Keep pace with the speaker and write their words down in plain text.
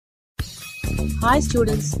Hi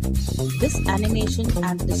students, this animation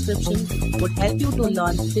and description would help you to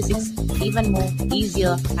learn physics even more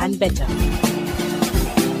easier and better.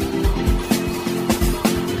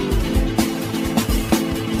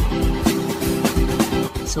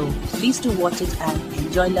 So please do watch it and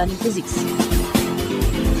enjoy learning physics.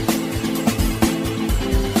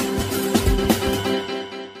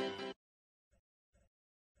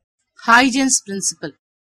 Huygen's principle.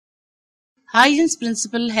 Huygen's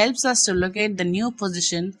principle helps us to locate the new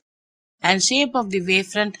position and shape of the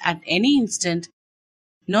wavefront at any instant,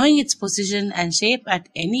 knowing its position and shape at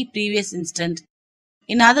any previous instant.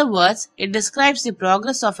 In other words, it describes the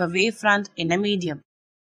progress of a wavefront in a medium.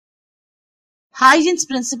 Huygen's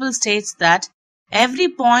principle states that every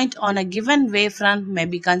point on a given wavefront may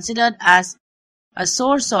be considered as a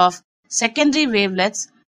source of secondary wavelets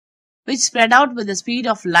which spread out with the speed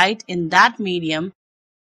of light in that medium,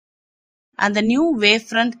 and the new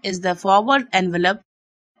wavefront is the forward envelope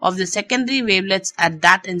of the secondary wavelets at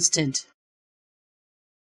that instant.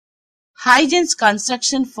 Huygen's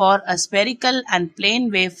construction for a spherical and plane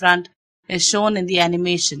wavefront is shown in the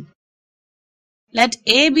animation. Let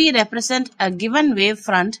AB represent a given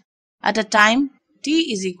wavefront at a time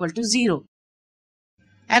t is equal to 0.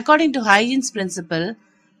 According to Huygen's principle,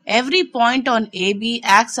 every point on AB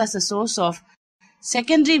acts as a source of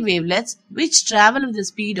secondary wavelets which travel with the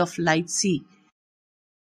speed of light c.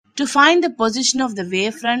 To find the position of the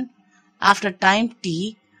wavefront after time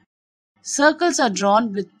t, circles are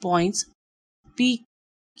drawn with points P,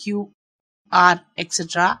 Q, R,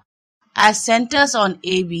 etc. as centers on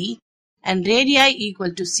AB and radii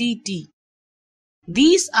equal to Ct.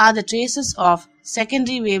 These are the traces of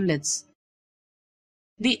secondary wavelets.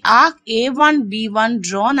 The arc A1-B1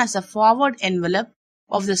 drawn as a forward envelope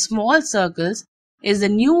of the small circles is the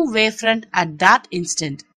new wavefront at that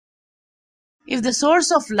instant. If the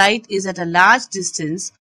source of light is at a large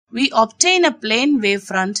distance, we obtain a plane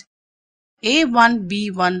wavefront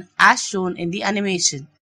A1-B1 as shown in the animation.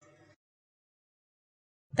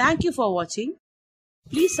 Thank you for watching.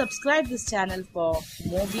 Please subscribe this channel for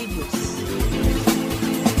more videos.